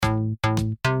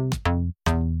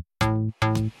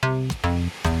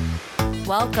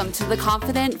Welcome to the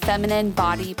Confident Feminine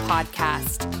Body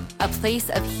Podcast, a place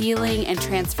of healing and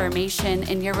transformation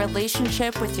in your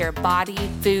relationship with your body,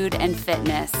 food, and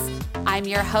fitness. I'm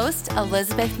your host,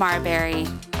 Elizabeth Marbury.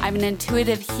 I'm an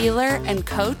intuitive healer and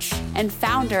coach and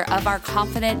founder of our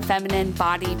Confident Feminine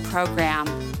Body program,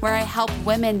 where I help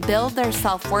women build their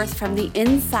self-worth from the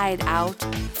inside out,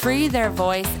 free their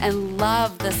voice, and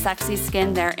love the sexy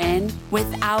skin they're in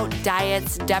without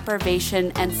diets,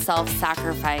 deprivation, and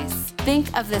self-sacrifice.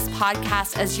 Think of this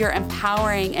podcast as your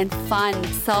empowering and fun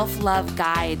self-love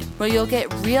guide, where you'll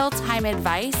get real-time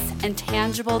advice and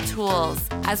tangible tools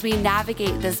as we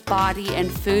navigate this body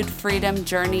and food freedom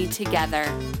journey together.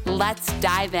 Let's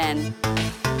dive in.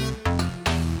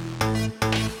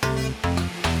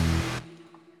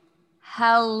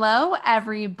 Hello,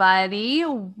 everybody.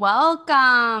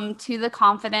 Welcome to the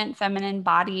Confident Feminine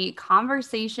Body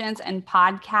Conversations and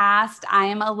Podcast. I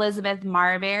am Elizabeth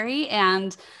Marbury,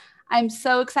 and I'm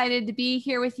so excited to be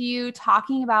here with you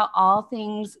talking about all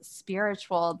things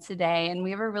spiritual today. And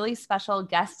we have a really special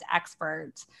guest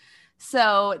expert.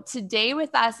 So today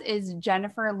with us is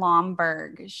Jennifer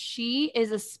Lomberg. She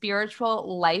is a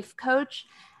spiritual life coach,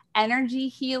 energy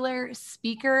healer,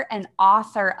 speaker, and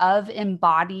author of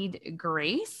Embodied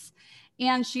Grace.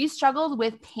 And she struggled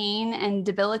with pain and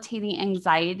debilitating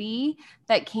anxiety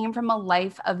that came from a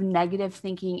life of negative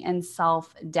thinking and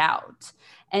self-doubt.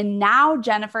 And now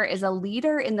Jennifer is a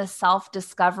leader in the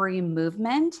self-discovery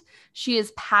movement. She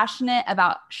is passionate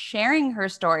about sharing her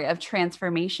story of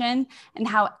transformation and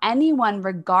how anyone,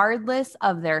 regardless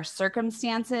of their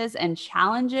circumstances and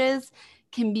challenges,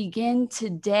 can begin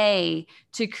today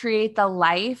to create the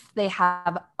life they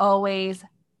have always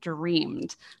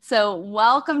dreamed. So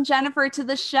welcome, Jennifer, to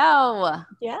the show.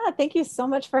 Yeah, thank you so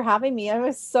much for having me. I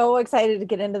was so excited to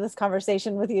get into this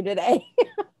conversation with you today.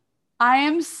 I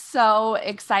am so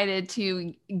excited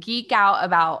to geek out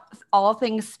about all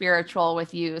things spiritual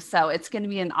with you. So it's going to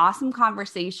be an awesome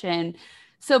conversation.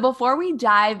 So before we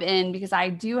dive in, because I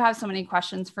do have so many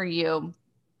questions for you,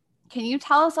 can you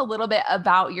tell us a little bit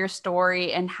about your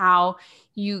story and how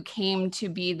you came to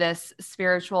be this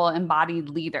spiritual embodied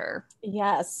leader?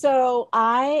 Yeah, so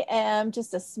I am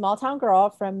just a small town girl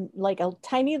from like a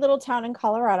tiny little town in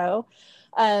Colorado.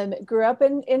 Grew up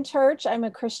in church. I'm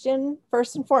a Christian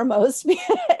first and foremost.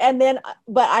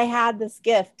 But I had this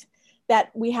gift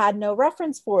that we had no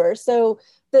reference for. So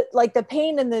the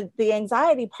pain and the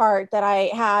anxiety part that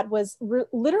I had was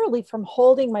literally from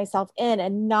holding myself in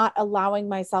and not allowing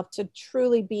myself to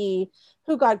truly be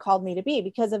who God called me to be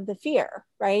because of the fear.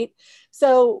 Right.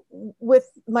 So with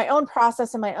my own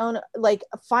process and my own, like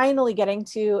finally getting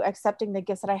to accepting the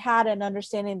gifts that I had and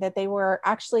understanding that they were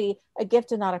actually a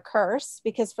gift and not a curse,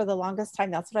 because for the longest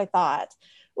time, that's what I thought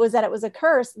was that it was a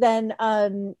curse. Then,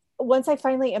 once I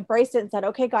finally embraced it and said,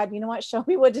 okay, God, you know what, show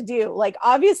me what to do. Like,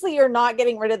 obviously you're not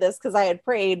getting rid of this, because I had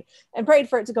prayed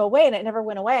for it to go away and it never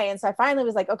went away. And so I finally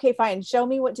was like, okay, fine, show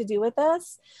me what to do with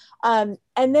this. And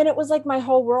then it was like my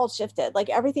whole world shifted,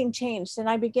 like everything changed. And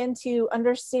I began to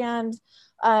understand,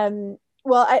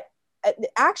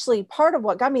 actually part of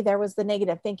what got me there was the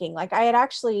negative thinking. Like I had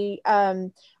actually,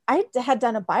 I had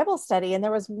done a Bible study, and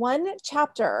there was one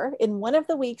chapter in one of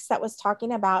the weeks that was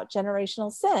talking about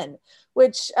generational sin,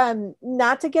 which,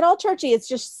 not to get all churchy, it's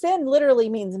just sin literally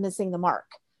means missing the mark.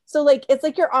 So like, it's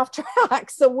like you're off track.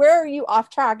 So where are you off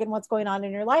track and what's going on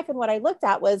in your life? And what I looked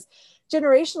at was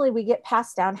generationally, we get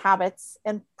passed down habits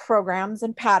and programs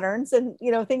and patterns and,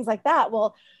 things like that.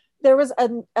 Well, there was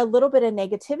a little bit of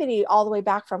negativity all the way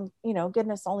back from,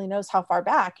 goodness only knows how far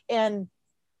back. And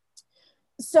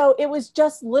so it was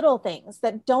just little things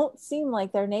that don't seem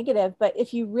like they're negative, but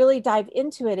if you really dive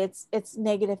into it, it's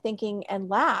negative thinking and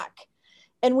lack.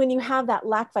 And when you have that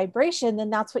lack vibration,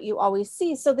 then that's what you always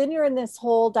see. So then you're in this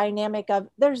whole dynamic of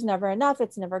there's never enough.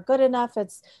 It's never good enough.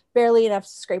 It's barely enough to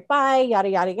scrape by, yada,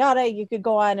 yada, yada. You could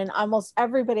go on, and almost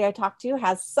everybody I talk to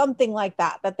has something like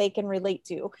that they can relate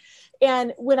to.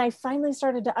 And when I finally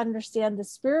started to understand the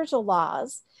spiritual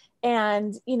laws,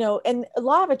 and, and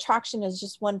law of attraction is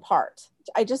just one part.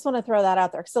 I just want to throw that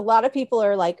out there, because a lot of people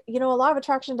are like, a law of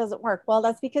attraction doesn't work. Well,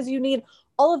 that's because you need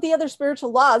all of the other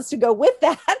spiritual laws to go with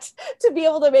that to be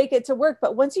able to make it to work.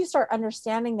 But once you start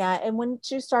understanding that, and once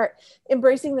you start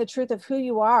embracing the truth of who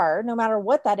you are, no matter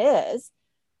what that is,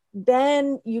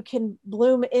 then you can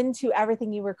bloom into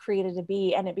everything you were created to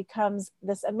be. And it becomes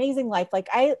this amazing life. Like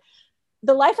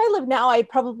the life I live now, I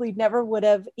probably never would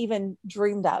have even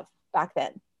dreamed of back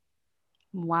then.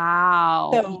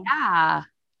 Wow. Yeah.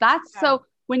 So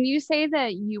when you say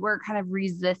that you were kind of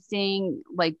resisting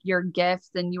like your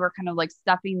gifts and you were kind of like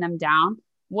stuffing them down,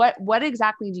 what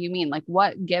exactly do you mean? Like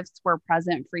what gifts were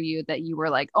present for you that you were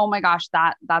like, oh my gosh,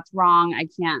 that's wrong. I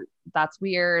can't, that's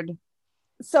weird.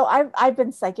 So I've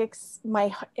been psychics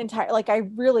my entire, like, I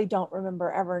really don't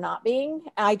remember ever not being.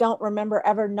 I don't remember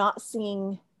ever not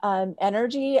seeing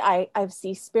energy. I've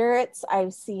seen spirits.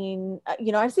 I've seen,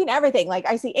 I've seen everything. Like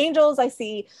I see angels. I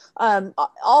see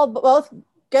all, both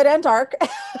good and dark.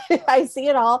 I see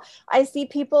it all. I see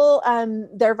people,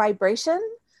 their vibration.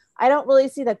 I don't really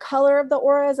see the color of the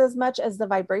auras as much as the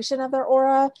vibration of their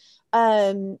aura.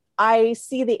 I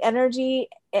see the energy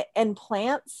in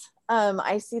plants.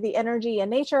 I see the energy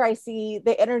in nature. I see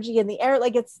the energy in the air.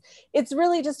 Like it's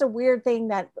really just a weird thing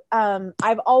that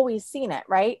I've always seen it,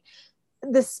 right?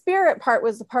 The spirit part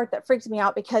was the part that freaked me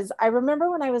out, because I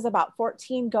remember when I was about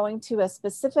 14 going to a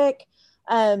specific,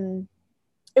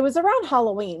 it was around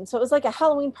Halloween. So it was like a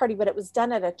Halloween party, but it was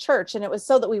done at a church. And it was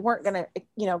so that we weren't going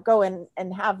to, go in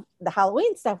and have the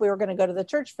Halloween stuff. We were going to go to the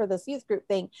church for this youth group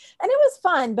thing. And it was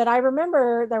fun. But I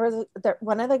remember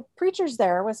one of the preachers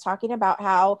there was talking about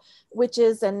how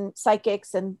witches and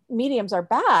psychics and mediums are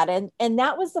bad. And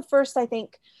that was the first, I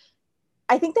think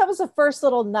that was the first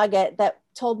little nugget that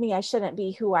told me I shouldn't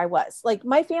be who I was. Like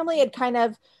my family had kind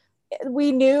of,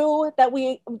 we knew that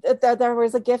there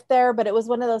was a gift there, but it was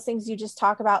one of those things you just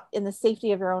talk about in the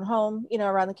safety of your own home,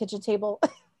 around the kitchen table.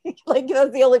 Like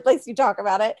that's the only place you talk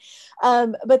about it.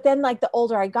 But then like the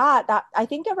older I got, that I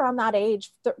think around that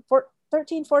age,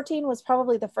 13, 14 was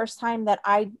probably the first time that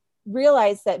I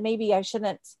realized that maybe I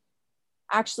shouldn't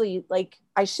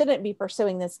be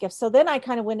pursuing this gift. So then I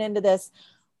kind of went into this,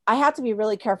 I have to be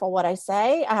really careful what I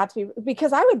say.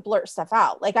 Because I would blurt stuff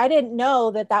out. Like I didn't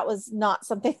know that was not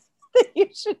something that you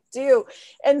should do.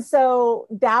 And so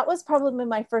that was probably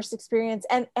my first experience.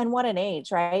 And what an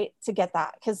age, right? To get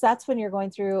that. Cause that's when you're going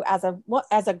through as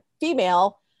a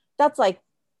female, that's like,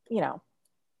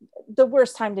 the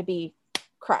worst time to be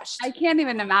crushed. I can't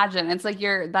even imagine. It's like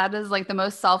that is like the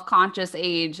most self-conscious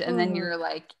age. And then you're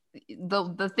like,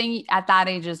 the thing at that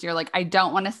age is you're like, I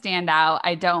don't want to stand out.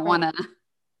 I don't want to,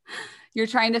 you're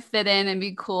trying to fit in and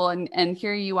be cool. And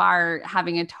here you are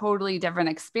having a totally different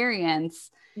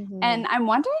experience. Mm-hmm. And I'm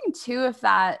wondering too, if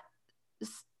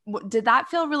did that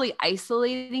feel really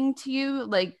isolating to you?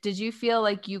 Like, did you feel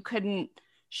like you couldn't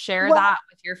share that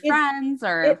with your friends,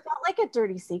 or? It felt like a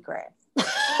dirty secret.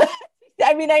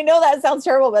 I mean, I know that sounds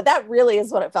terrible, but that really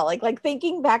is what it felt like. Like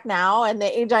thinking back now and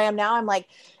the age I am now, I'm like,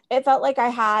 it felt like I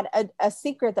had a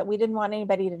secret that we didn't want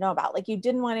anybody to know about. Like you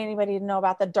didn't want anybody to know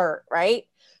about the dirt. Right.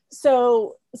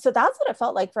 So that's what it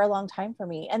felt like for a long time for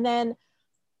me. And then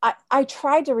I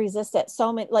tried to resist it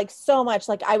so much.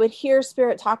 Like I would hear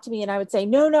spirit talk to me and I would say,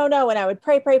 no, no, no. And I would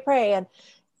pray.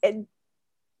 And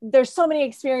there's so many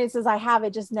experiences I have,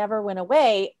 it just never went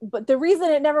away. But the reason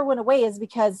it never went away is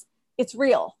because it's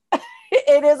real.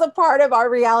 It is a part of our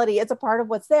reality. It's a part of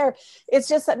what's there. It's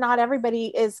just that not everybody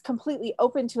is completely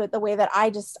open to it the way that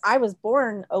I was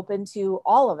born open to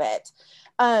all of it.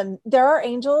 There are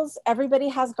angels. Everybody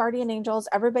has guardian angels.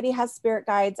 Everybody has spirit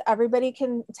guides. Everybody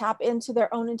can tap into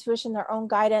their own intuition, their own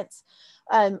guidance,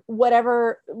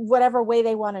 whatever way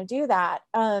they want to do that.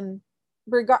 To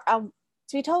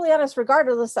be totally honest,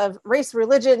 regardless of race,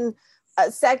 religion,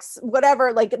 sex,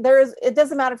 whatever, like it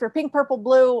doesn't matter if you're pink, purple,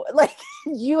 blue, like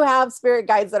you have spirit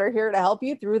guides that are here to help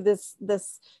you through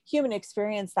this human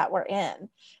experience that we're in.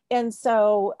 And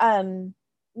so,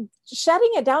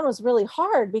 shutting it down was really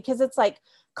hard because it's like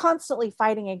constantly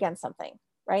fighting against something,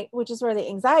 right? Which is where the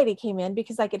anxiety came in,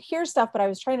 because I could hear stuff, but I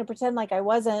was trying to pretend like I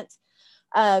wasn't.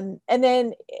 And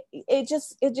then it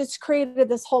just created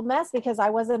this whole mess because I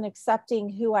wasn't accepting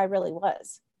who I really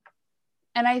was.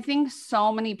 And I think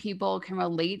so many people can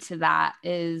relate to that,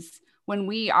 is when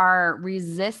we are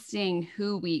resisting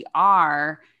who we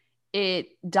are, it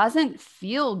doesn't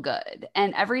feel good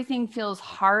and everything feels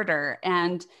harder.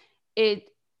 And it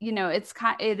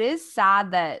is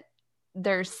sad that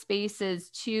there's spaces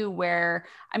too where,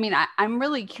 I mean, I'm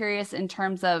really curious in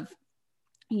terms of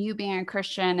you being a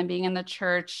Christian and being in the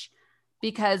church,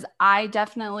 because I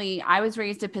was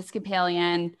raised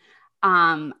Episcopalian.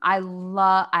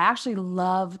 I actually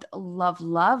loved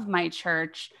my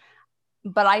church,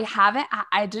 but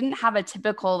I didn't have a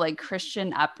typical like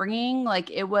Christian upbringing. Like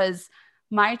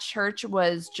my church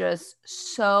was just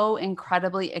so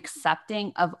incredibly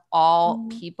accepting of all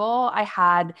people. I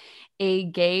had a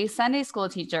gay Sunday school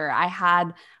teacher. I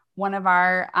had one of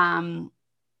our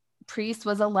priests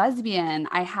was a lesbian.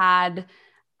 I had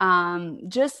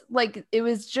just like, it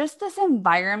was just this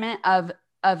environment of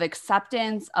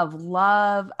acceptance, of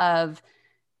love, of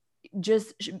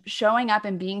just showing up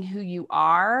and being who you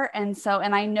are. And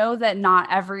I know that not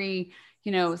every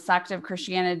sect of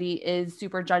Christianity is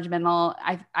super judgmental.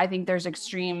 I think there's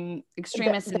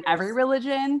extremists in every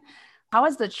religion. How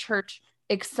has the church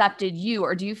accepted you,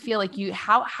 or do you feel like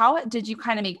how did you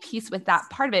kind of make peace with that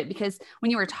part of it? Because when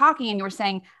you were talking and you were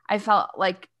saying, I felt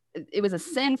like it was a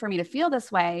sin for me to feel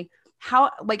this way.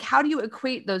 How do you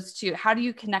equate those two? How do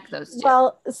you connect those two?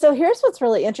 Well, so here's what's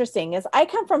really interesting is I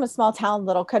come from a small town,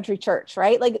 little country church,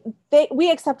 right? Like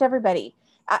we accept everybody.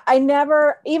 I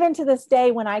never, even to this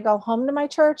day, when I go home to my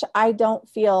church, I don't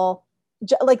feel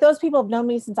like those people have known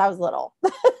me since I was little.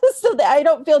 So that I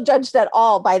don't feel judged at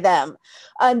all by them.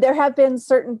 There have been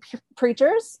certain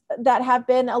preachers that have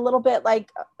been a little bit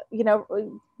like,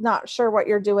 not sure what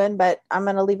you're doing, but I'm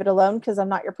going to leave it alone because I'm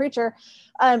not your preacher.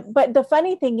 But the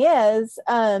funny thing is,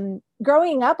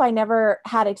 growing up, I never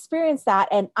had experienced that.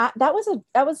 And that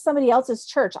was somebody else's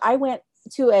church. I went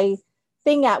to a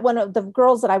thing at one of the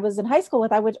girls that I was in high school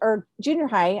with, or junior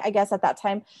high, I guess at that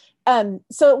time.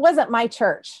 So it wasn't my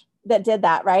church that did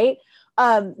that. Right.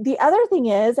 The other thing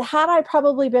is, had I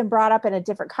probably been brought up in a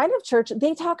different kind of church,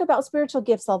 they talk about spiritual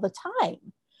gifts all the time.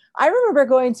 I remember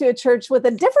going to a church with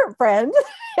a different friend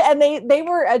and they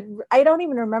were, I don't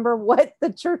even remember what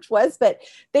the church was, but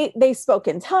they spoke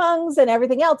in tongues and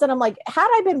everything else. And I'm like, had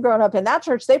I been grown up in that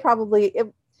church, it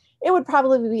would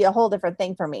probably be a whole different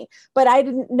thing for me. But I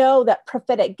didn't know that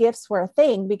prophetic gifts were a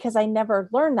thing because I never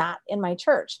learned that in my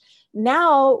church.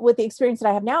 Now, with the experience that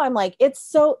I have now, I'm like, it's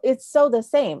so the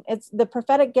same. It's the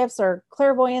prophetic gifts or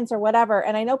clairvoyance or whatever.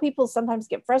 And I know people sometimes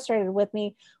get frustrated with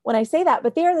me when I say that,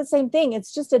 but they are the same thing.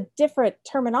 It's just a different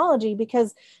terminology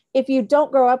because if you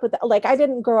don't grow up with, like, I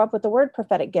didn't grow up with the word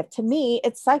prophetic gift. To me,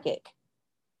 it's psychic.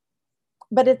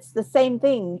 But it's the same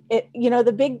thing.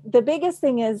 The biggest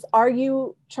thing is, are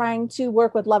you trying to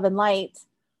work with love and light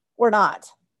or not?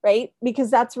 Right?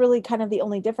 Because that's really kind of the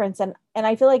only difference. And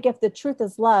I feel like if the truth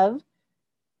is love,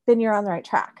 then you're on the right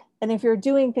track. And if you're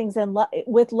doing things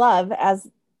with love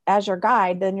as your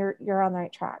guide, then you're on the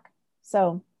right track.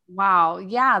 So. Wow.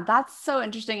 Yeah, that's so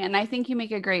interesting. And I think you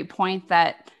make a great point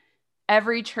that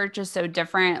every church is so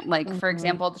different. Like, for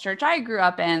example, the church I grew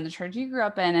up in, the church you grew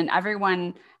up in, and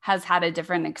everyone has had a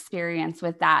different experience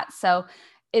with that. So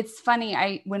it's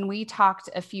funny. When we talked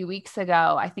a few weeks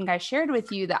ago, I think I shared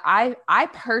with you that I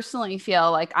personally feel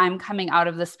like I'm coming out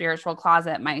of the spiritual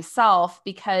closet myself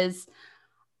because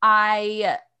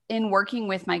in working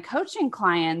with my coaching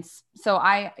clients, so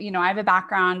I have a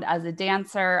background as a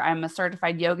dancer. I'm a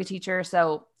certified yoga teacher.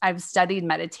 So I've studied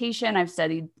meditation, I've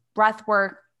studied breath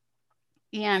work,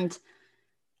 and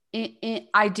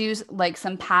I do like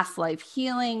some past life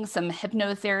healing, some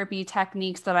hypnotherapy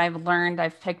techniques that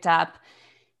I've picked up.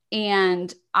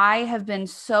 And I have been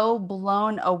so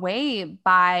blown away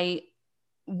by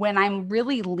when I'm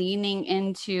really leaning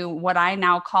into what I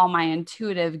now call my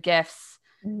intuitive gifts,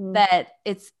 that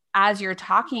it's, as you're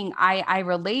talking, I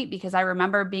relate because I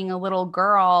remember being a little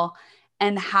girl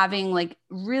and having like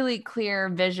really clear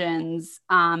visions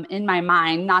in my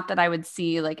mind, not that I would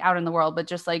see like out in the world, but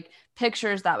just like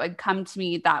pictures that would come to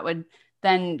me that would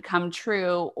then come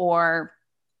true, or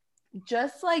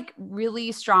just like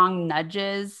really strong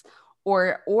nudges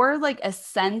or like a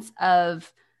sense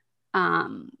of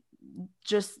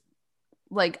just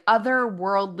like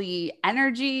otherworldly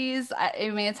energies.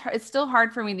 I mean, it's still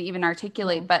hard for me to even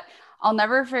articulate, but I'll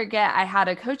never forget, I had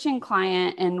a coaching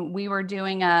client and we were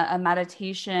doing a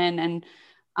meditation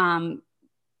and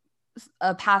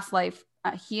a past life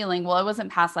healing. Well, it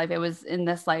wasn't past life, it was in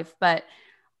this life, but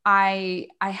I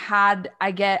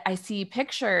see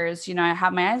pictures, I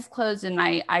have my eyes closed and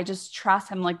I just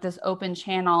trust I'm like this open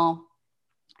channel,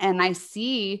 and I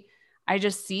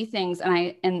just see things,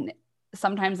 and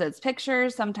sometimes it's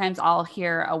pictures, sometimes I'll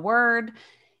hear a word,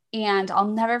 and I'll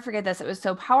never forget this. It was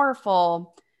so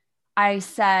powerful. I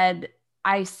said,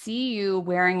 I see you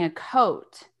wearing a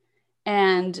coat.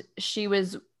 And she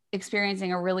was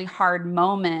experiencing a really hard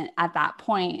moment at that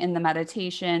point in the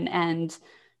meditation. And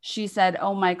she said,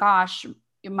 oh my gosh,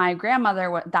 my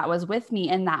grandmother that was with me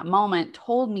in that moment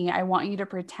told me, I want you to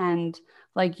pretend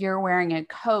like you're wearing a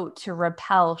coat to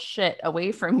repel shit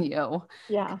away from you.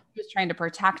 Yeah. She was trying to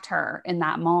protect her in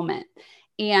that moment.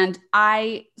 And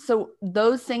so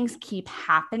those things keep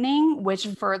happening, which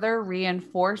further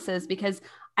reinforces, because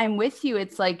I'm with you.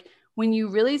 It's like when you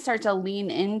really start to lean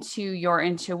into your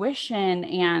intuition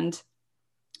and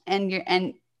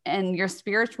your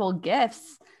spiritual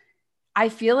gifts, I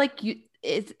feel like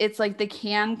it's like the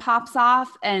can pops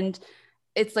off and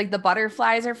it's like the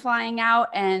butterflies are flying out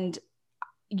and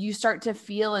you start to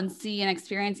feel and see and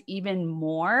experience even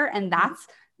more. And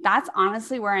that's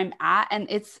honestly where I'm at. And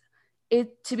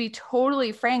to be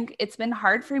totally frank, it's been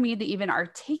hard for me to even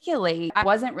articulate. I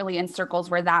wasn't really in circles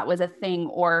where that was a thing,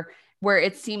 or where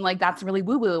it seemed like that's really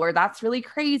woo-woo or that's really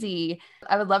crazy.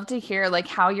 I would love to hear like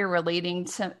how you're relating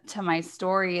to my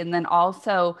story. And then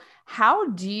also, how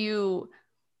do you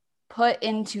put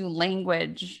into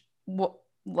language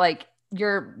like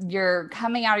you're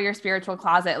coming out of your spiritual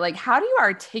closet? Like, how do you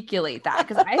articulate that?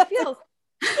 Because I feel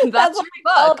that's your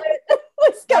book.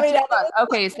 It's coming out.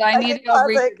 Okay, so I need to go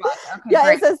read your book. Okay, yeah,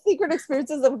 great. It says Secret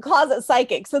Experiences of a Closet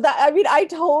Psychic. So that, I mean, I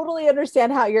totally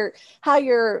understand how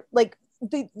you're like,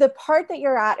 the part that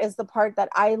you're at is the part that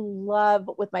I love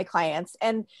with my clients.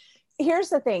 And here's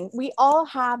the thing, we all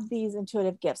have these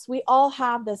intuitive gifts. We all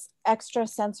have this extra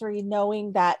sensory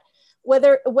knowing that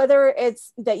whether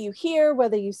it's that you hear,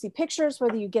 whether you see pictures,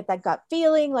 whether you get that gut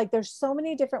feeling, like there's so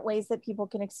many different ways that people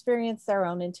can experience their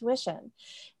own intuition.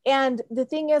 And the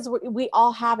thing is, we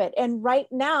all have it. And right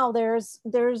now there's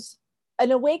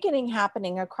an awakening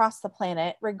happening across the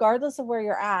planet, regardless of where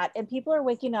you're at. And people are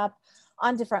waking up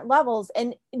on different levels,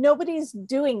 and nobody's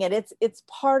doing it. It's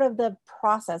part of the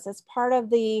process. It's part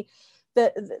of the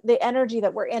energy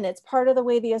that we're in. It's part of the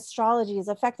way the astrology is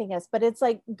affecting us. But it's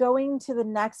like going to the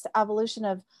next evolution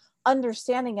of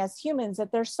understanding as humans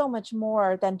that there's so much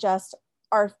more than just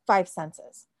our five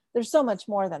senses. There's so much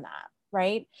more than that,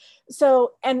 right?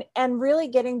 So and really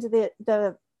getting to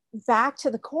the back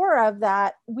to the core of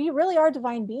that, we really are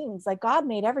divine beings. Like God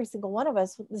made every single one of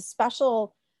us with this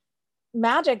special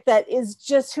magic that is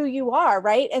just who you are,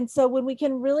 right? And so when we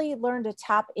can really learn to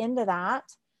tap into that,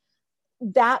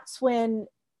 that's when,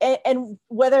 and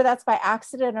whether that's by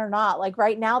accident or not, like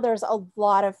right now there's a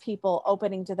lot of people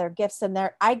opening to their gifts, and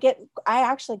I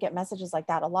actually get messages like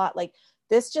that a lot, like,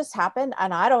 this just happened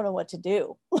and I don't know what to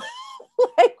do.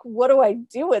 Like, what do I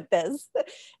do with this?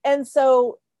 And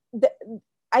so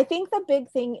I think the big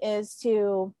thing is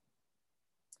to,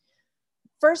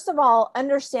 first of all,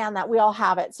 understand that we all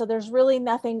have it. So there's really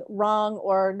nothing wrong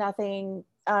or nothing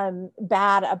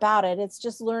bad about it. It's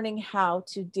just learning how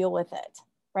to deal with it,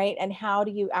 right? And how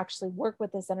do you actually work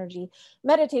with this energy?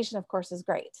 Meditation, of course, is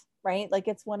great, right? Like,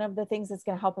 it's one of the things that's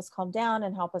going to help us calm down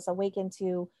and help us awaken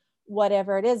to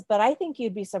whatever it is. But I think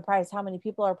you'd be surprised how many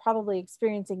people are probably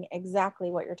experiencing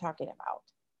exactly what you're talking about.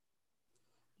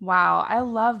 Wow, I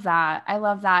love that. I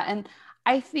love that. And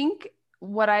I think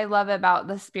what I love about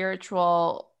the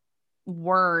spiritual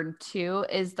word too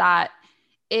is that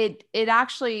it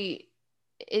actually,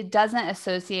 it doesn't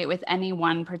associate with any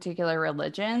one particular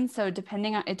religion. So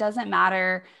depending on, it doesn't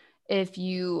matter if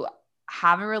you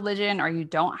have a religion or you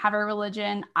don't have a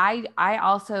religion. I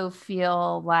also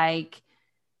feel like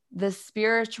the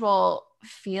spiritual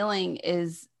feeling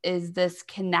is this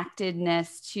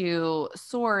connectedness to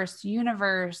source,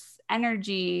 universe,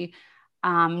 energy,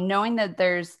 knowing that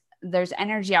there's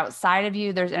energy outside of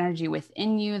you, there's energy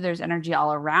within you, there's energy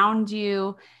all around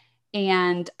you.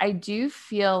 And I do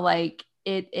feel like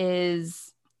it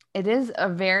is a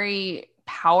very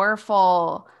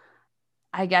powerful,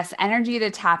 I guess, energy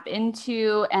to tap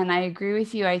into. And I agree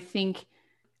with you. I think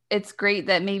it's great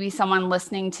that maybe someone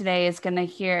listening today is going to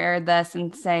hear this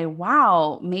and say,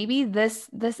 wow, maybe this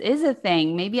is a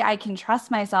thing. Maybe I can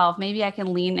trust myself. Maybe I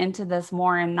can lean into this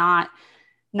more and not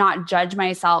judge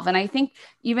myself. And I think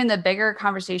even the bigger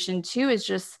conversation too is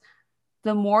just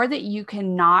the more that you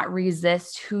cannot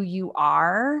resist who you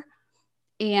are.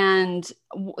 And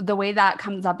the way that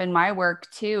comes up in my work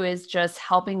too is just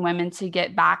helping women to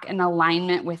get back in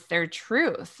alignment with their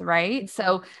truth, right?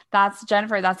 So that's,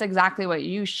 Jennifer, that's exactly what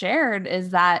you shared, is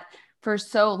that for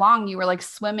so long you were like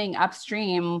swimming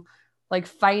upstream, like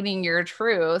fighting your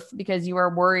truth because you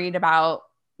were worried about,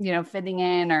 fitting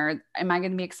in, or am I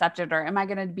going to be accepted, or am I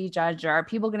going to be judged, or are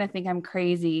people going to think I'm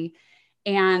crazy?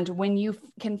 And when you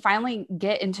can finally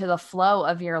get into the flow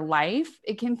of your life,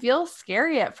 it can feel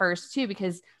scary at first too,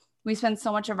 because we spend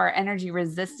so much of our energy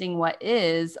resisting what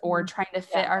is, or trying to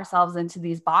fit ourselves into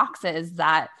these boxes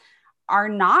that are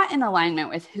not in alignment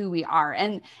with who we are.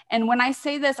 And when I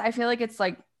say this, I feel like it's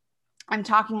like I'm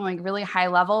talking like really high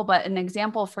level, but an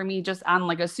example for me just on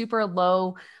like a super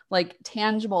low, like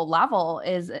tangible level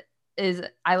is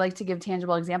I like to give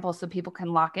tangible examples so people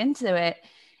can lock into it.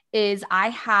 Is I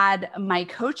had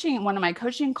one of my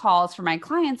coaching calls for my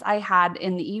clients I had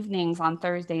in the evenings on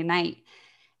Thursday night.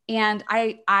 And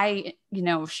I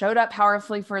showed up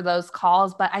powerfully for those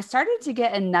calls, but I started to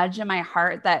get a nudge in my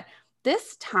heart that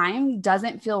this time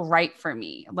doesn't feel right for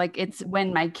me. Like, it's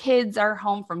when my kids are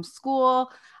home from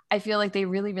school, I feel like they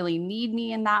really, really need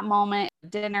me in that moment,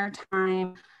 dinner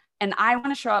time. And I want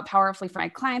to show up powerfully for my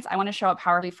clients. I want to show up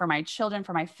powerfully for my children,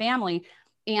 for my family.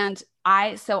 And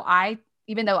I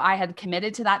even though I had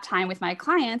committed to that time with my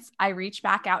clients, I reached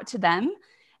back out to them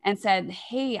and said,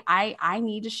 hey, I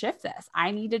need to shift this.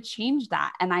 I need to change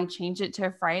that. And I changed it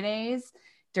to Fridays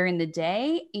during the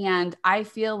day. And I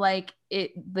feel like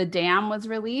the dam was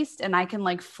released and I can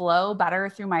like flow better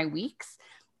through my weeks.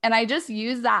 And I just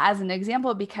use that as an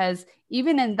example because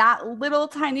even in that little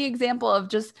tiny example of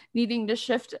just needing to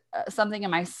shift something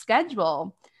in my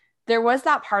schedule, there was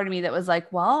that part of me that was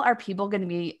like, well, are people going to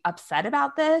be upset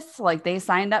about this? Like they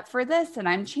signed up for this and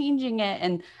I'm changing it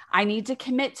and I need to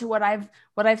commit to what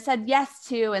I've said yes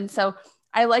to. And so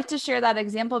I like to share that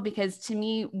example because to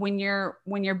me, when you're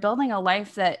building a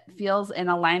life that feels in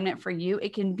alignment for you,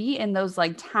 it can be in those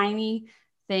like tiny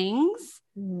things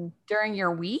during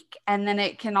your week. And then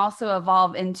it can also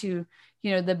evolve into,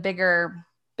 the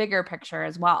bigger picture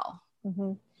as well.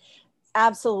 Mm-hmm.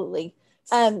 Absolutely.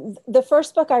 The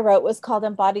first book I wrote was called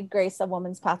Embodied Grace, A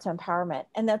Woman's Path to Empowerment.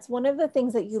 And that's one of the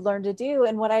things that you learn to do.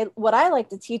 And what I like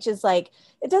to teach is like,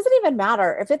 it doesn't even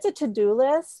matter if it's a to-do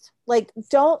list, like,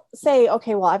 don't say,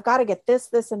 okay, well, I've got to get this,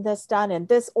 and this done in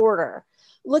this order.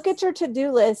 Look at your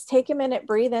to-do list, take a minute,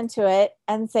 breathe into it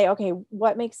and say, okay,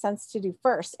 what makes sense to do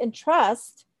first, and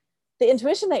trust the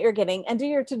intuition that you're getting and do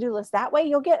your to-do list that way.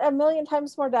 You'll get a million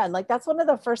times more done. Like that's one of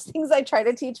the first things I try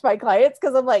to teach my clients.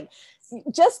 Cause I'm like,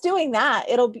 just doing that,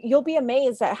 you'll be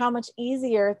amazed at how much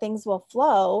easier things will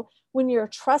flow when you're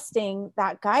trusting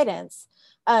that guidance.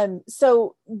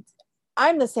 So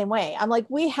I'm the same way. I'm like,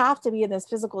 we have to be in this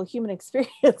physical human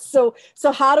experience. So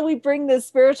how do we bring this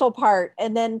spiritual part?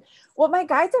 And then what my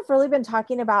guides have really been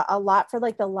talking about a lot for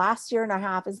like the last year and a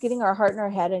half is getting our heart in our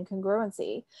head and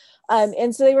congruency.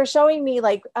 And so they were showing me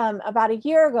like about a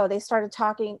year ago, they started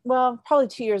talking, well, probably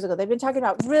 2 years ago, they've been talking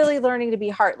about really learning to be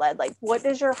heart led. Like, what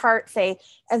does your heart say?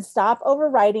 And stop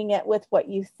overriding it with what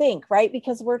you think, right?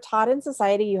 Because we're taught in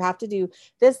society, you have to do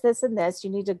this, and this. You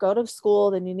need to go to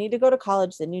school, then you need to go to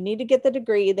college, then you need to get the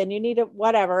degree, then you need to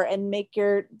whatever, and make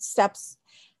your steps.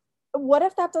 What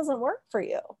if that doesn't work for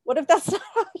you? What if that's not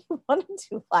how you want to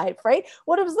do life, right?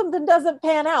 What if something doesn't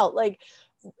pan out? Like,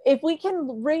 if we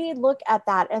can really look at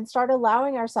that and start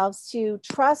allowing ourselves to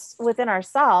trust within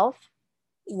ourselves,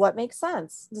 what makes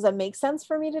sense? Does it make sense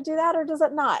for me to do that or does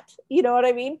it not? You know what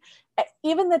I mean?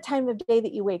 Even the time of day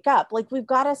that you wake up, like we've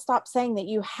got to stop saying that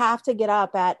you have to get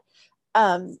up at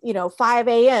 5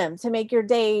 a.m. to make your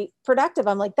day productive.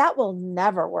 I'm like, that will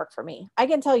never work for me. I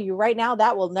can tell you right now,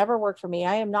 that will never work for me.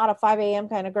 I am not a 5 a.m.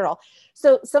 kind of girl.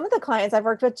 So some of the clients I've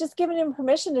worked with, just giving them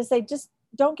permission to say, just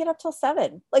don't get up till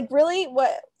 7. Like, really,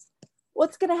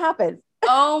 what's going to happen?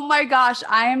 Oh my gosh.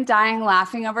 I am dying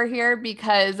laughing over here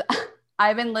because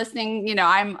I've been listening,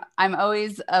 I'm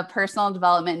always a personal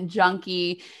development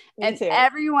junkie. And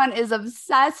everyone is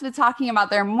obsessed with talking about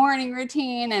their morning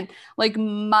routine, and like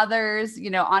mothers,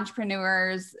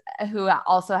 entrepreneurs who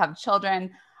also have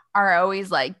children are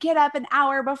always like, get up an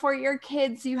hour before your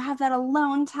kids so you have that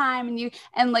alone time.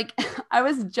 And like, I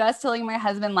was just telling my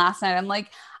husband last night, I'm like,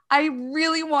 I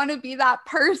really want to be that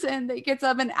person that gets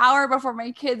up an hour before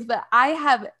my kids, but I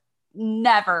have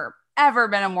never ever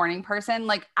been a morning person.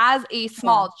 Like as a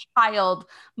small child,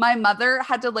 my mother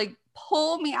had to like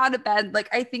pull me out of bed. Like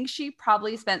I think she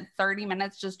probably spent 30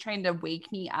 minutes just trying to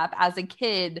wake me up as a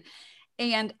kid.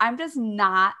 And I'm just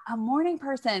not a morning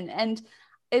person. And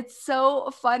it's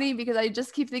so funny because I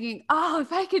just keep thinking, oh,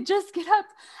 if I could just get up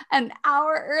an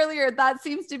hour earlier, that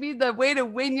seems to be the way to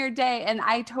win your day. And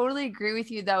I totally agree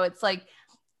with you though. It's like,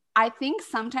 I think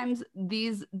sometimes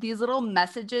these little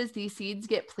messages, these seeds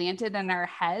get planted in our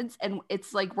heads, and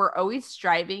it's like we're always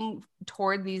striving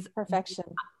toward these perfection.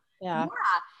 Yeah.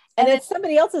 And it's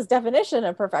somebody else's definition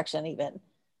of perfection even.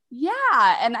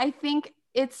 Yeah. And I think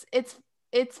it's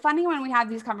funny when we have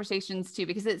these conversations too,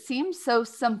 because it seems so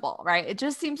simple, right? It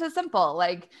just seems so simple.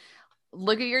 Like,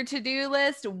 look at your to-do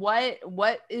list.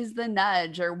 What is the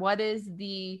nudge, or what is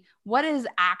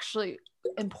actually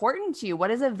important to you?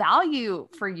 What is a value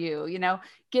for you?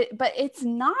 But it's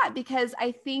not, because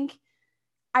I think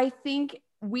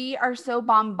we are so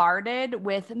bombarded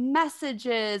with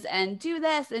messages and do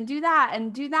this and do that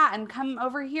and do that and come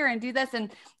over here and do this.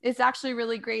 And it's actually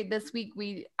really great. This week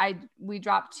we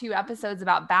dropped 2 episodes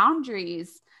about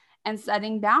boundaries and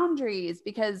setting boundaries,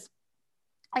 because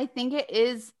I think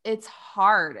it's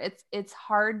hard. It's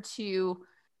hard to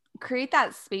create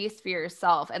that space for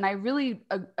yourself. And I really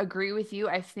agree with you.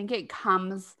 I think it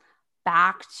comes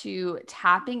back to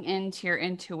tapping into your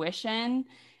intuition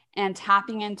and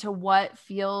tapping into what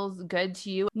feels good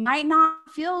to you. Might not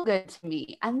feel good to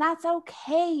me, and that's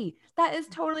okay. That is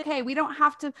totally okay. We don't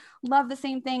have to love the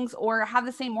same things or have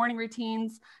the same morning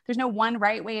routines. There's no one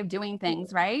right way of doing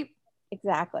things, right?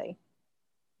 Exactly.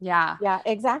 Yeah. Yeah,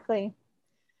 exactly.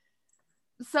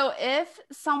 So if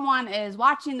someone is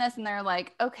watching this and they're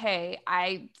like, okay,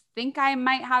 I think I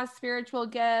might have spiritual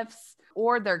gifts,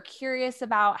 or they're curious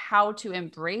about how to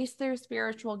embrace their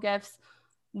spiritual gifts,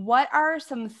 what are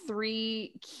some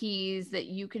 3 keys that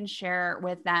you can share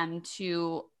with them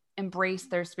to embrace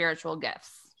their spiritual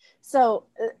gifts? So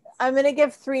I'm going to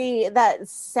give 3 that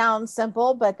sound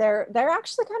simple, but they're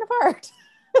actually kind of hard.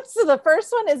 So the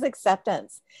first one is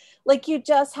acceptance. Like you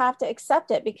just have to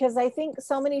accept it, because I think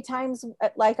so many times,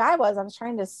 like I was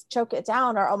trying to choke it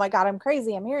down, or, oh my God, I'm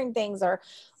crazy, I'm hearing things, or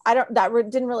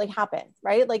didn't really happen.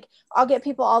 Right. Like I'll get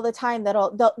people all the time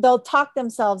they'll talk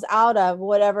themselves out of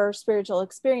whatever spiritual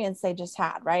experience they just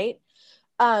had. Right.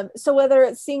 So whether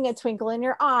it's seeing a twinkle in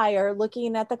your eye, or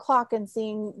looking at the clock and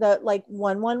seeing the like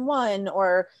 111,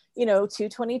 or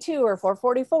 222 or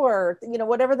 444,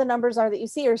 whatever the numbers are that you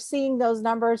see, or seeing those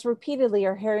numbers repeatedly,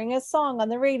 or hearing a song on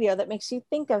the radio that makes you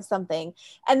think of something,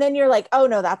 and then you're like, oh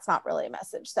no, that's not really a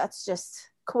message, that's just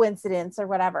coincidence or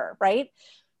whatever. Right.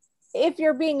 If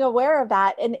you're being aware of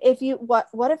that, and if you what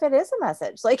if it is a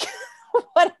message? Like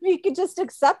what if you could just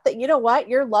accept that,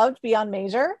 you're loved beyond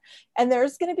measure, and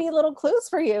there's going to be little clues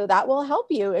for you that will help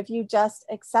you if you just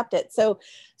accept it. So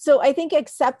I think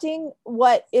accepting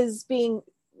what is being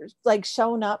like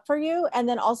shown up for you, and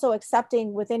then also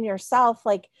accepting within yourself,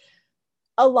 like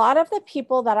a lot of the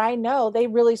people that I know, they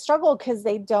really struggle because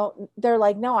they're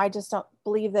like, no, I just don't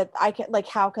believe that I can, like,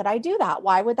 how could I do that?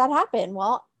 Why would that happen?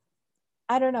 Well,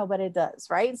 I don't know, but it does.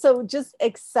 Right. So just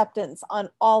acceptance on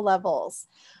all levels,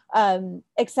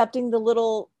 accepting the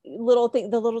little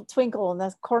thing, the little twinkle in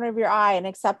the corner of your eye, and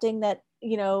accepting that,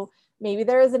 maybe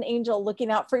there is an angel looking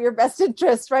out for your best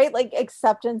interest, right? Like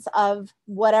acceptance of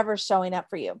whatever's showing up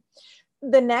for you.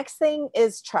 The next thing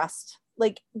is trust.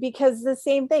 Like, because the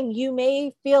same thing, you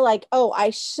may feel like, oh, I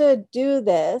should do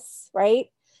this. Right.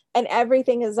 And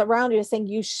everything is around you saying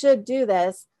you should do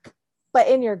this. But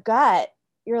in your gut,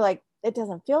 you're like, it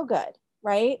doesn't feel good.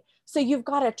 Right. So you've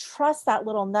got to trust that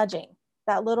little nudging,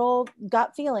 that little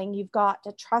gut feeling. You've got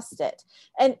to trust it,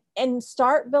 and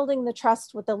start building the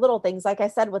trust with the little things. Like I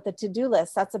said, with the to-do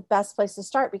list, that's the best place to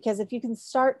start, because if you can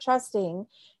start trusting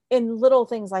in little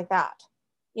things like that,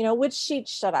 which sheet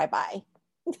should I buy?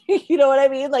 You know what I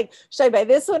mean? Like, should I buy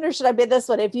this one or should I buy this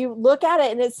one? If you look at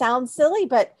it and it sounds silly,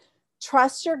 but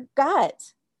trust your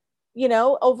gut,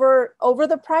 over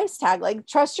the price tag. Like,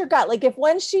 trust your gut. Like, if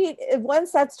one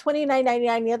set's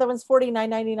 $29.99, the other one's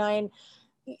 $49.99,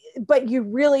 but you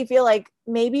really feel like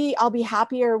maybe I'll be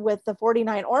happier with the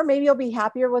 49, or maybe I'll be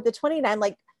happier with the 29,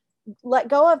 like, let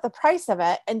go of the price of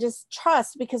it and just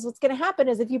trust, because what's going to happen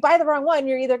is if you buy the wrong one,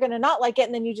 you're either going to not like it,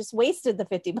 and then you just wasted the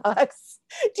 $50.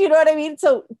 Do you know what I mean?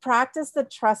 So practice the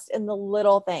trust in the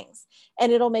little things,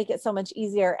 and it'll make it so much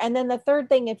easier. And then the third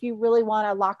thing, if you really want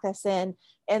to lock this in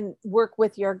and work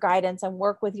with your guidance and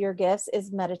work with your gifts,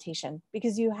 is meditation,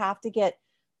 because you have to get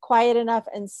quiet enough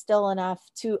and still enough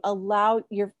to allow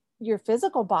your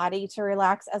physical body to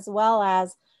relax, as well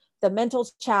as the mental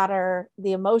chatter,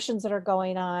 the emotions that are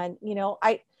going on.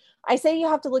 I say you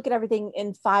have to look at everything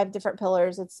in 5 different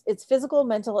pillars. It's physical,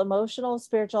 mental, emotional,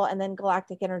 spiritual, and then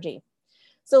galactic energy.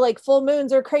 So like full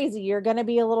moons are crazy. You're going to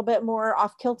be a little bit more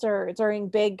off kilter during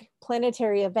big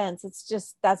planetary events.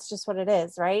 That's just what it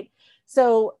is. Right.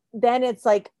 So then it's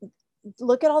like,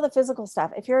 look at all the physical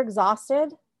stuff. If you're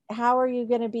exhausted, how are you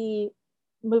going to be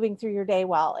moving through your day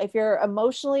well? If you're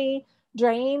emotionally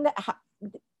drained,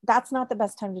 that's not the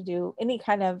best time to do any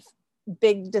kind of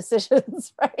big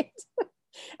decisions, right?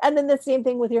 And then the same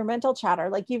thing with your mental chatter.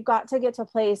 Like, you've got to get to a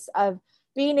place of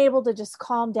being able to just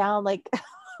calm down. Like,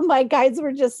 my guides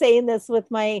were just saying this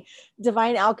with my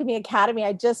Divine Alchemy Academy.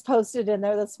 I just posted in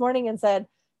there this morning and said,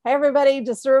 hey, everybody,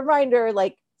 just a reminder,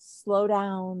 like, slow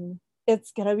down.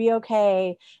 It's going to be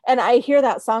okay. And I hear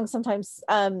that song sometimes.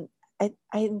 I'm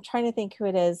trying to think who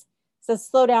it is. It says,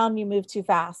 slow down, you move too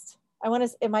fast.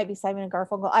 It might be Simon and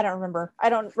Garfunkel. I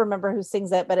don't remember who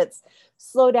sings it, but it's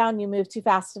slow down, you move too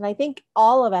fast. And I think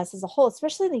all of us as a whole,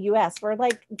 especially in the US, we're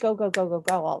like, go, go, go, go,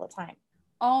 go all the time.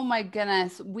 Oh my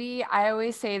goodness. I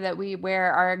always say that we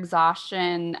wear our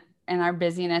exhaustion and our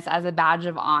busyness as a badge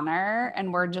of honor.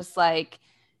 And we're just like,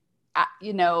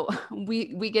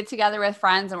 we get together with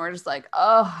friends and we're just like,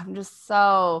 oh, I'm just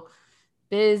so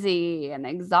busy and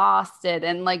exhausted.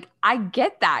 And like, I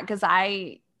get that, because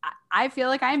I feel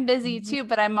like I'm busy too,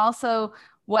 but I'm also,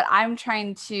 what I'm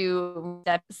trying to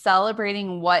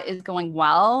celebrating what is going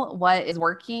well, what is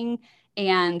working,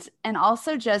 and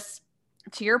also just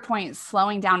to your point,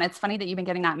 slowing down. It's funny that you've been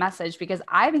getting that message, because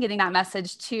I've been getting that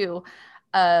message too.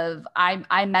 Of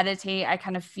I meditate, I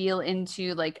kind of feel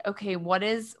into like, okay, what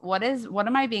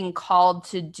am I being called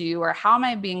to do, or how am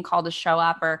I being called to show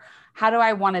up, or How do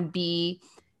I want to be?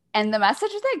 And the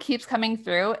message that keeps coming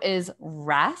through is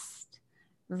rest,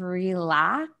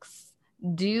 relax,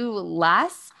 do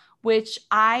less, which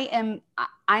I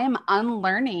am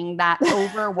unlearning that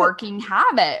overworking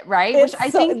habit, right? Which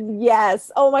I think,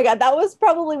 yes. Oh my God. That was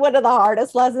probably one of the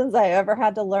hardest lessons I ever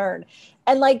had to learn.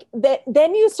 And like that,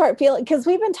 then you start feeling, because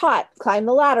we've been taught climb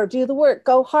the ladder, do the work,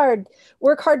 go hard,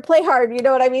 work hard, play hard. You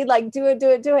know what I mean? Like do it,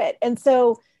 do it, do it. And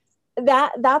so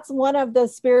that's one of the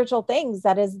spiritual things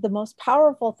that is the most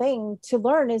powerful thing to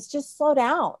learn is just slow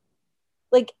down.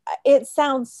 Like it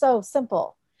sounds so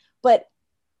simple, but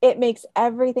it makes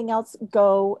everything else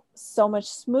go so much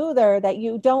smoother that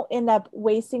you don't end up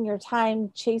wasting your time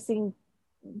chasing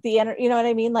the energy. You know what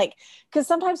I mean? Like, because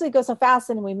sometimes we go so fast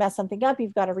and we mess something up,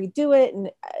 you've got to redo it. And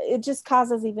it just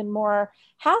causes even more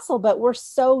hassle, but we're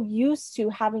so used to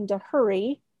having to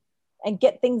hurry and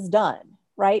get things done,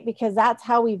 right? Because that's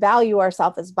how we value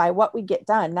ourselves, is by what we get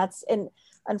done. And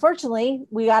unfortunately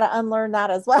we got to unlearn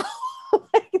that as well.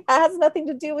 Like, that has nothing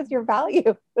to do with your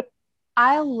value.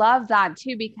 I love that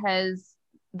too, because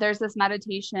there's this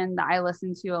meditation that I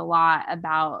listen to a lot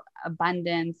about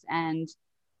abundance, and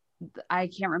I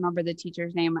can't remember the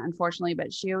teacher's name, unfortunately,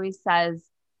 but she always says,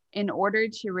 in order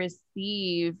to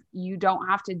receive, you don't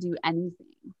have to do anything.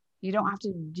 You don't have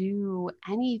to do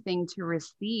anything to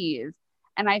receive.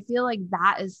 And I feel like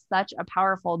that is such a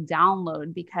powerful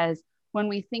download, because when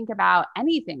we think about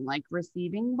anything like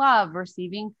receiving love,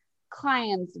 receiving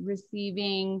clients,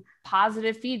 receiving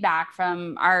positive feedback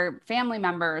from our family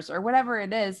members or whatever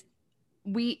it is,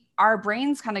 our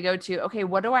brains kind of go to, okay,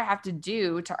 what do I have to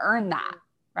do to earn that?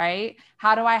 Right?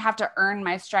 How do I have to earn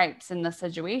my stripes in this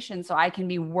situation so I can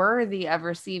be worthy of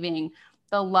receiving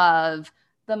the love,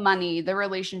 the money, the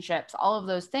relationships, all of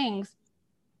those things?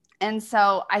 And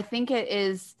so I think it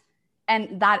is,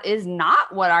 and that is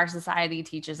not what our society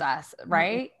teaches us,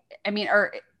 right? I mean,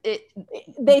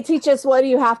 they teach us, what do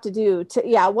you have to do to,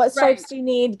 what stripes do you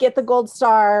need? Get the gold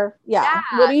star.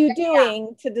 What are you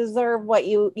doing to deserve what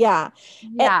you,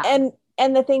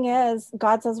 and the thing is,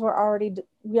 God says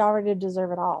we already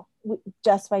deserve it all,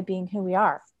 just by being who we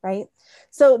are. Right.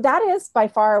 So that is by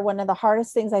far one of the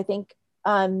hardest things, I think.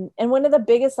 And one of the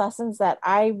biggest lessons that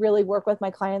I really work with my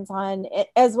clients on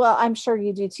as well, I'm sure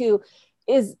you do too,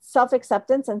 is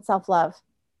self-acceptance and self-love,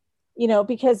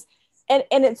 because, and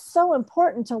it's so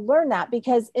important to learn that,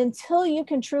 because until you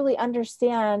can truly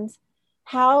understand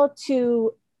how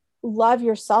to love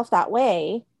yourself that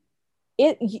way,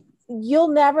 you'll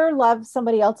never love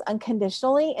somebody else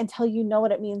unconditionally until you know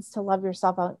what it means to love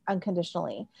yourself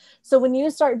unconditionally. So when you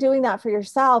start doing that for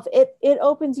yourself, it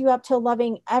opens you up to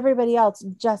loving everybody else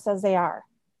just as they are,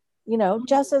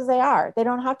 just as they are. They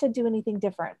don't have to do anything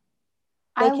different.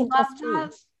 I love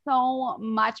that so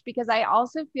much, because I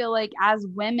also feel like as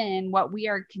women, what we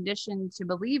are conditioned to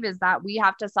believe is that we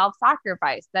have to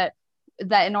self-sacrifice, that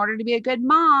in order to be a good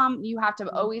mom, you have to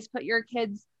always put your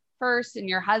kids first and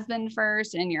your husband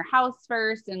first and your house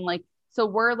first. And like, so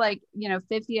we're like,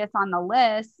 50th on the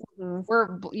list. We're,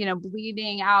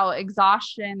 bleeding out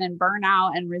exhaustion and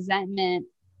burnout and resentment.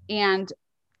 And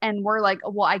we're like,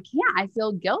 well, I can't, I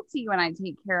feel guilty when I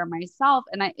take care of myself.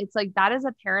 And it's like, that is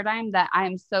a paradigm that I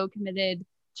am so committed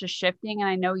to shifting. And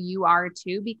I know you are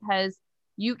too, because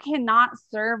you cannot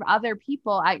serve other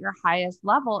people at your highest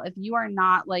level if you are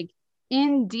not like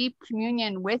in deep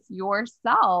communion with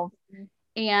yourself.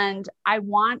 And I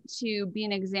want to be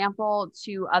an example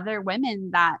to other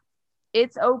women that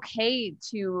it's okay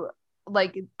to,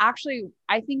 like, actually,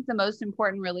 I think the most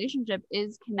important relationship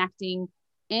is connecting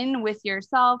in with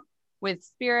yourself, with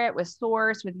spirit, with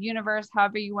source, with universe,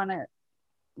 however you want to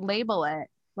label it.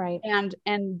 Right. And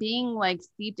being like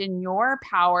steeped in your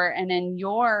power and in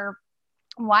your,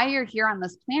 why you're here on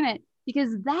this planet,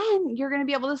 because then you're going to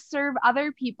be able to serve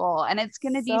other people, and it's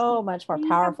going to be so much more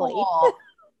powerfully.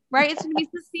 Right? It's going to be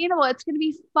sustainable. It's going to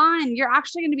be fun. You're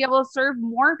actually going to be able to serve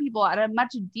more people at a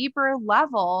much deeper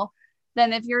level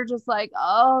than if you're just like,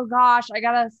 oh gosh,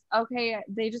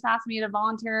 they just asked me to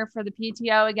volunteer for the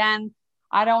PTO again.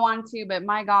 I don't want to, but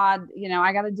my God,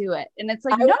 I got to do it. And it's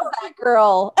like, I was that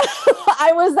girl.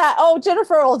 I was that, oh,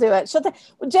 Jennifer will do it.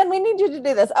 Jen, we need you to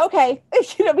do this. Okay.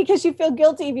 Because you feel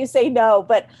guilty if you say no,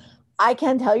 but I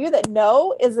can tell you that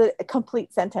no is a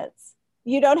complete sentence.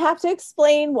 You don't have to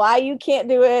explain why you can't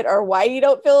do it or why you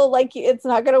don't feel like it's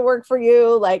not going to work for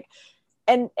you. Like,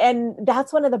 and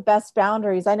that's one of the best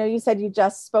boundaries. I know you said you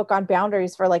just spoke on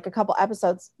boundaries for like a couple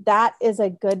episodes. That is a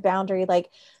good boundary.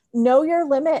 Like, know your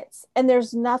limits, and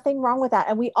there's nothing wrong with that.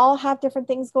 And we all have different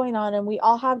things going on, and we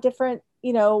all have different,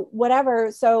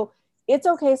 whatever. So it's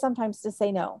okay sometimes to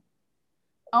say no.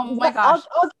 Oh my gosh.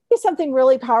 something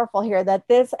really powerful here that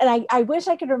this, and I wish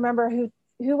I could remember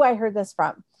who I heard this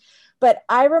from, but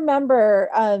I remember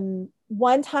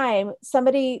one time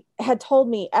somebody had told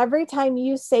me, every time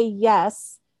you say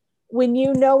yes, when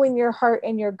you know in your heart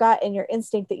and your gut and your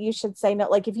instinct that you should say no,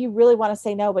 like if you really want to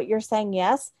say no, but you're saying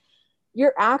yes,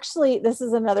 you're actually, this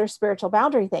is another spiritual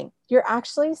boundary thing. You're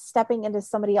actually stepping into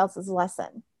somebody else's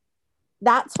lesson.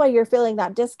 That's why you're feeling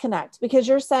that disconnect, because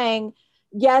you're saying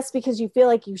yes because you feel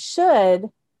like you should,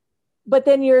 but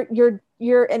then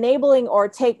you're enabling or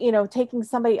taking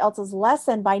somebody else's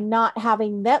lesson by not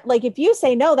having that. Like if you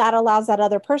say no, that allows that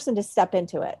other person to step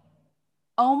into it.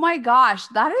 Oh my gosh,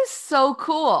 that is so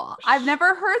cool. I've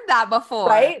never heard that before.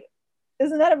 Right?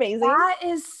 Isn't that amazing? That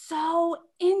is so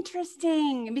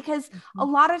interesting because Mm-hmm. a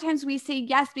lot of times we say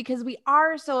yes because we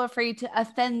are so afraid to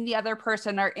offend the other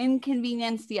person or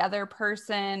inconvenience the other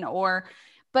person, or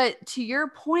but to your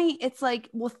point, it's like,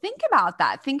 well, think about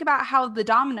that. Think about how the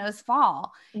dominoes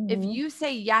fall. If Mm-hmm. you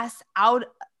say yes out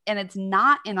and it's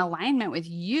not in alignment with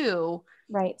you,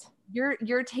 Right.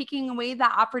 you're taking away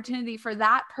that opportunity for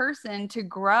that person to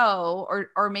grow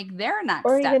or make their next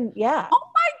Or step. even, yeah.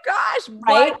 Oh my gosh,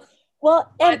 Right.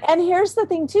 Well, what and here's the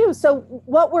thing too. So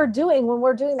what we're doing when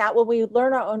we're doing that, when we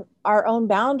learn our own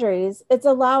boundaries, it's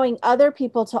allowing other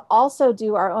people to also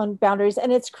do our own boundaries,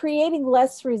 and it's creating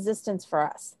less resistance for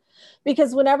us.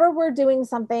 Because whenever we're doing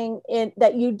something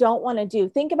that you don't want to do,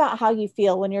 think about how you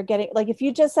feel when you're getting, like, if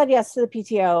you just said yes to the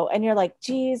PTO and you're like,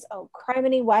 geez, oh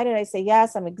criminy, why did I say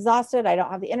yes? I'm exhausted. I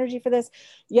don't have the energy for this,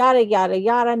 yada, yada,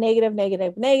 yada, negative,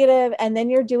 negative, negative. And then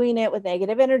you're doing it with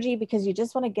negative energy because you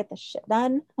just want to get the shit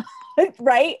done.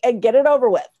 Right, and get it over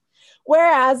with.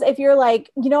 Whereas if you're like,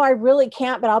 I really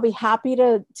can't, but I'll be happy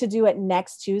to do it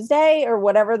next Tuesday or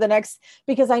whatever the next,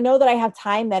 because I know that I have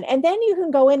time then, and then you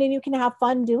can go in and you can have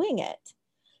fun doing it.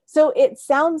 So it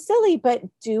sounds silly, but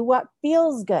do what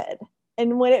feels good.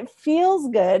 And when it feels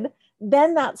good,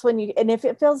 then that's when and if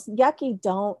it feels yucky,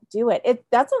 don't do it.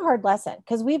 That's a hard lesson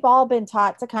because we've all been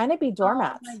taught to kind of be Oh my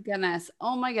doormats. goodness.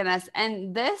 Oh my goodness.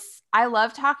 And this, I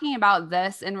love talking about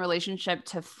this in relationship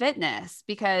to fitness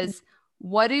because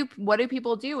what do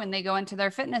people do when they go into their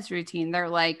fitness routine? They're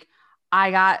like, I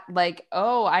got like,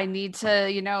 oh, I need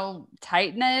to,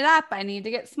 tighten it up. I need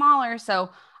to get smaller.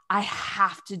 So I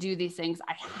have to do these things.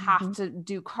 I have Mhm. to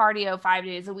do cardio 5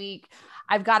 days a week.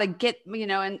 I've got to get,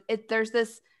 and there's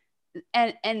this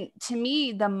and to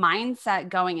me the mindset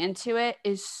going into it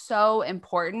is so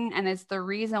important, and it's the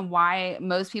reason why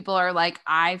most people are like,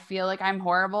 I feel like I'm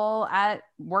horrible at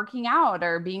working out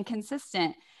or being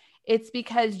consistent. It's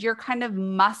because you're kind of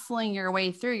muscling your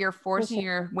way through, you're forcing Pushing.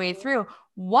 your way through.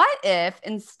 What if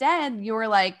instead you were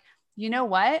like, you know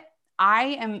what,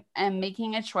 I am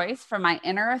making a choice from my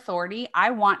inner authority.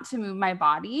 I want to move my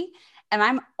body, and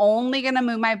I'm only going to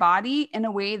move my body in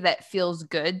a way that feels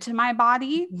good to my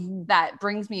body, Mhm. that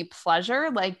brings me pleasure.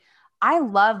 Like, I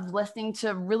love listening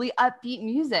to really upbeat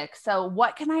music. So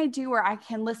what can I do where I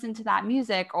can listen to that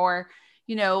music? Or,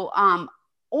 you know,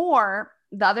 or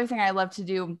the other thing I love to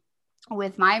do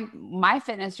with my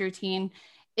fitness routine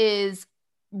is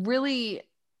really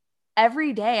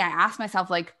every day I ask myself,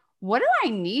 like, what do I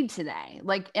need today?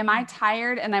 Like, am I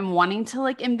tired and I'm wanting to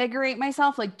like invigorate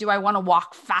myself? Like, do I want to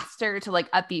walk faster to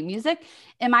like upbeat music?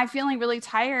 Am I feeling really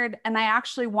tired and I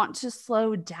actually want to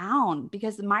slow down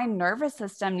because my nervous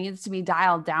system needs to be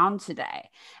dialed down today?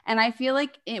 And I feel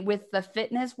like with the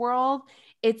fitness world,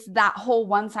 it's that whole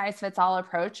one size fits all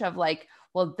approach of like,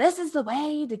 well, this is the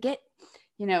way to get,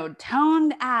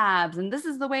 toned abs, and this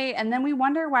is the way. And then we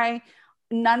wonder why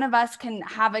none of us can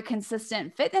have a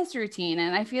consistent fitness routine.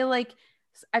 And I feel like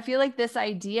this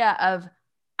idea of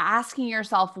asking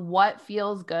yourself what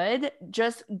feels good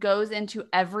just goes into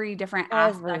every different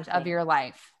aspect of Everything. your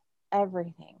life.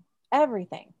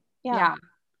 Everything. Yeah. Yeah.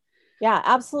 Yeah,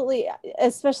 absolutely.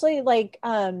 Especially like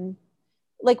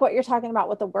what you're talking about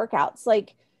with the workouts.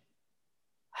 Like,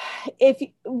 if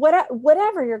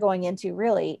whatever you're going into,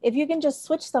 really, if you can just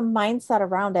switch the mindset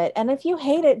around it, and if you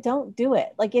hate it, don't do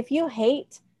it. Like, if you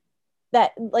hate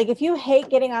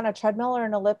getting on a treadmill or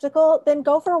an elliptical, then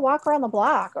go for a walk around the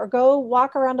block, or go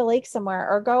walk around a lake somewhere,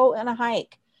 or go on a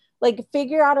hike. Like,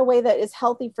 figure out a way that is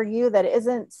healthy for you, that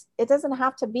isn't, it doesn't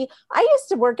have to be. I used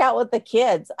to work out with the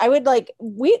kids. I would like,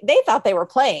 they thought they were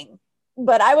playing,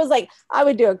 but I was like, I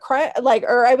would do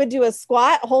or I would do a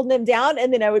squat holding them down,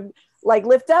 and then I would like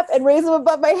lift up and raise them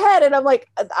above my head, and I'm like,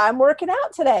 I'm working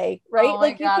out today, Oh right? my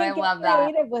Like, you God, I can get love that.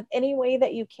 creative with any way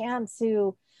that you can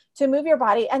to move your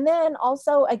body. And then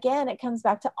also, again, it comes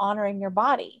back to honoring your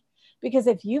body, because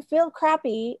if you feel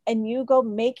crappy and you go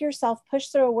make yourself push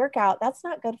through a workout, that's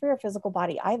not good for your physical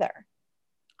body either.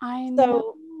 I know.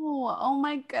 So Oh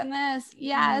my goodness.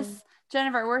 Yes.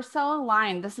 Jennifer, we're so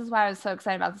aligned. This is why I was so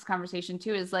excited about this conversation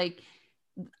too, is like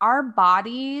our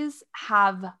bodies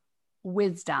have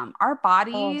wisdom. Our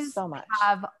bodies so much.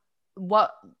 have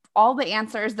what all the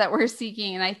answers that we're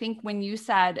seeking. And I think when you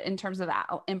said in terms of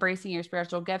embracing your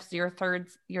spiritual gifts, your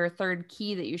third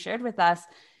key that you shared with us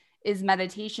is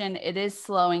meditation. It is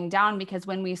slowing down, because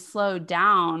when we slow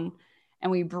down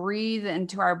and we breathe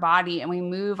into our body and we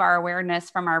move our awareness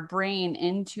from our brain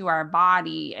into our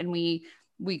body, and we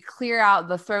clear out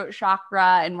the throat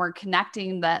chakra, and we're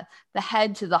connecting the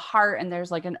head to the heart, and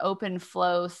there's like an open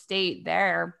flow state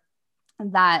there,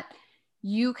 that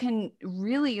you can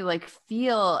really like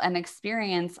feel and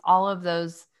experience all of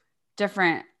those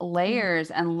different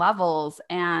layers and levels,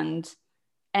 and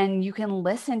you can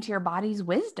listen to your body's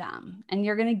wisdom, and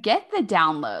you're going to get the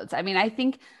downloads. I mean, I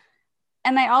think,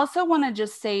 and I also want to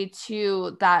just say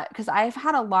too that, because I've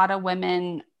had a lot of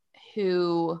women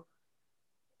who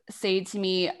say to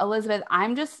me, Elizabeth,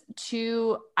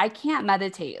 I can't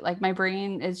meditate. Like my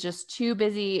brain is just too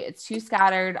busy. It's too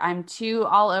scattered. I'm too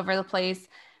all over the place.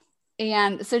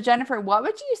 And so Jennifer, what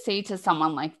would you say to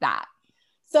someone like that?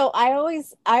 So I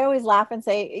always laugh and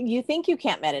say, you think you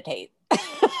can't meditate.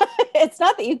 It's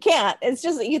not that you can't, it's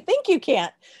just that you think you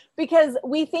can't, because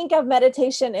we think of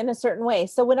meditation in a certain way.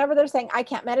 So whenever they're saying, I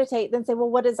can't meditate, then say, well,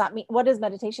 what does that mean? What does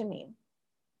meditation mean?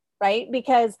 Right?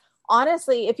 Because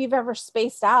honestly, if you've ever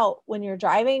spaced out when you're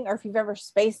driving, or if you've ever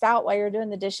spaced out while you're doing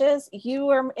the dishes, you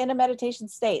are in a meditation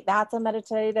state. That's a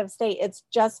meditative state. It's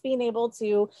just being able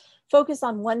to focus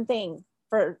on one thing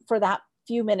for that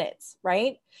few minutes,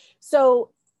 right? So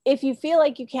if you feel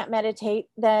like you can't meditate,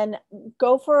 then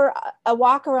go for a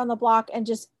walk around the block and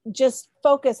just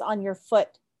focus on your foot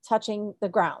touching the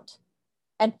ground,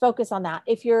 and focus on that.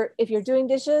 If you're doing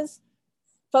dishes,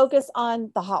 focus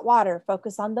on the hot water,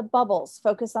 focus on the bubbles,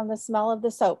 focus on the smell of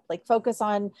the soap, like focus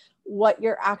on what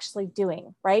you're actually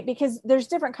doing, right? Because there's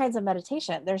different kinds of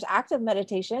meditation. There's active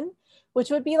meditation, which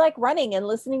would be like running and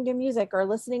listening to music, or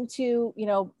listening to,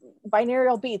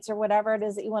 binaural beats, or whatever it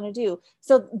is that you want to do.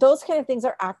 So those kind of things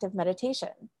are active meditation.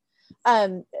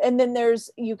 And then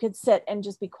you could sit and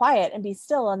just be quiet and be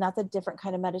still, and that's a different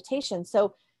kind of meditation.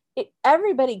 So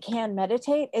everybody can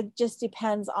meditate. It just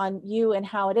depends on you and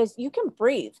how it is. You can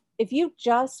breathe. If you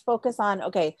just focus on,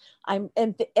 okay,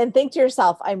 and think to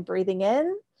yourself, I'm breathing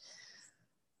in,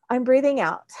 I'm breathing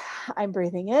out, I'm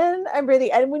breathing in, I'm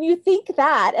breathing. And when you think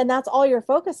that, and that's all you're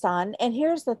focused on. And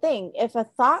here's the thing, if a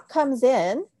thought comes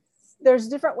in, there's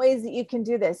different ways that you can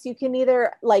do this. You can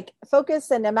either like focus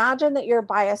and imagine that you're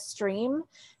by a stream,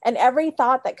 and every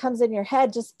thought that comes in your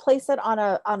head, just place it on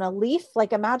a leaf.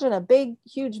 Like imagine a big,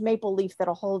 huge maple leaf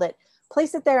that'll hold it.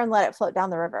 Place it there and let it float down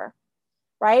the river,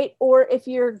 right? Or if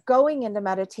you're going into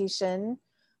meditation,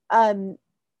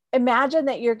 imagine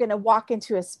that you're going to walk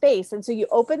into a space. And so you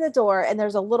open the door, and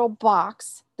there's a little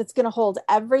box that's going to hold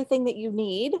everything that you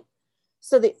need.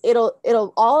 So that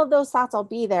it'll all of those thoughts will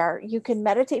be there. You can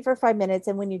meditate for 5 minutes.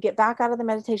 And when you get back out of the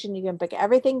meditation, you can pick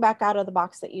everything back out of the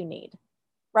box that you need.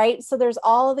 Right. So there's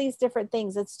all of these different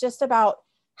things. It's just about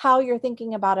how you're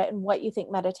thinking about it and what you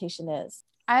think meditation is.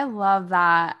 I love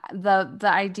that. The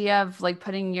idea of like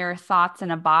putting your thoughts in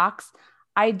a box.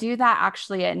 I do that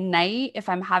actually at night. If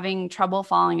I'm having trouble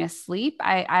falling asleep,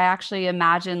 I actually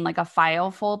imagine like a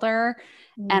file folder,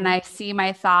 and I see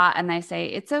my thought and I say,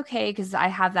 it's okay. Because I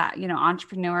have that,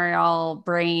 entrepreneurial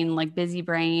brain, like busy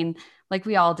brain, like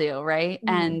we all do. Right.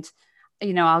 And,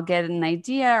 I'll get an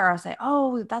idea, or I'll say,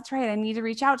 oh, that's right, I need to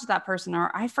reach out to that person,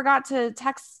 or I forgot to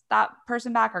text that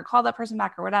person back, or call that person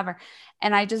back, or whatever.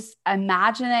 And I just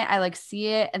imagine it. I like see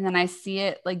it. And then I see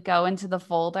it like go into the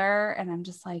folder, and I'm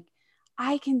just like,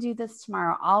 I can do this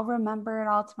tomorrow. I'll remember it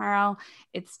all tomorrow.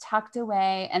 It's tucked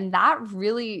away. And that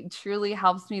really, truly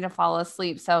helps me to fall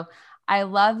asleep. So I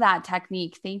love that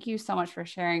technique. Thank you so much for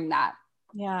sharing that.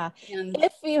 Yeah. And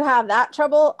if you have that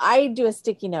trouble, I do a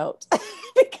sticky note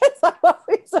because I'm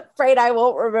always afraid I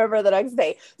won't remember the next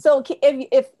day. So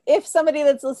if somebody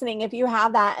that's listening, if you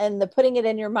have that and putting it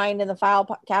in your mind in the file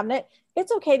cabinet,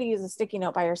 it's okay to use a sticky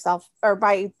note by yourself or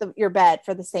by your bed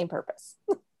for the same purpose.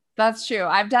 That's true.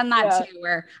 I've done that too,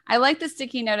 where I like the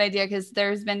sticky note idea, because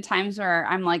there's been times where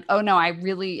I'm like, oh no, I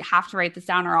really have to write this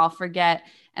down or I'll forget.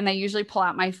 And I usually pull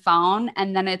out my phone,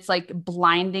 and then it's like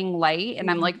blinding light,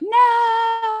 and I'm like,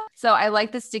 no. So I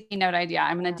like the sticky note idea.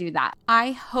 I'm going to do that.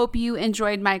 I hope you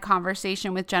enjoyed my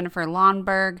conversation with Jennifer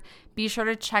Lonberg. Be sure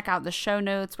to check out the show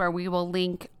notes, where we will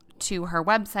link to her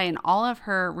website and all of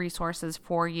her resources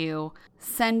for you.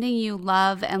 Sending you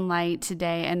love and light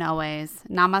today and always.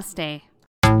 Namaste.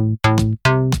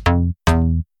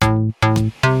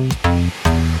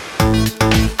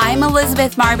 I'm Elizabeth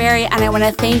Elizabeth Marberry, and I want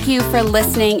to thank you for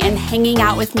listening and hanging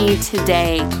out with me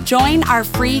today. Join our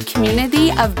free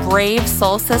community of brave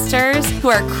soul sisters who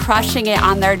are crushing it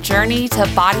on their journey to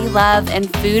body love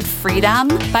and food freedom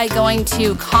by going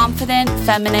to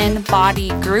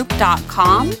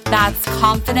ConfidentFeminineBodyGroup.com. That's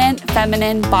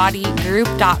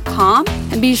ConfidentFeminineBodyGroup.com.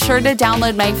 And be sure to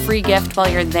download my free gift while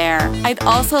you're there. I'd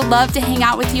also love to hang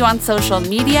out with you on social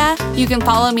media. You can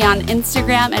follow me on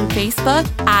Instagram and Facebook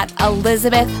at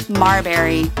Elizabeth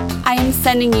Marberry. I am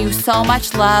sending you so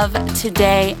much love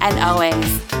today and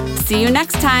always. See you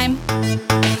next time.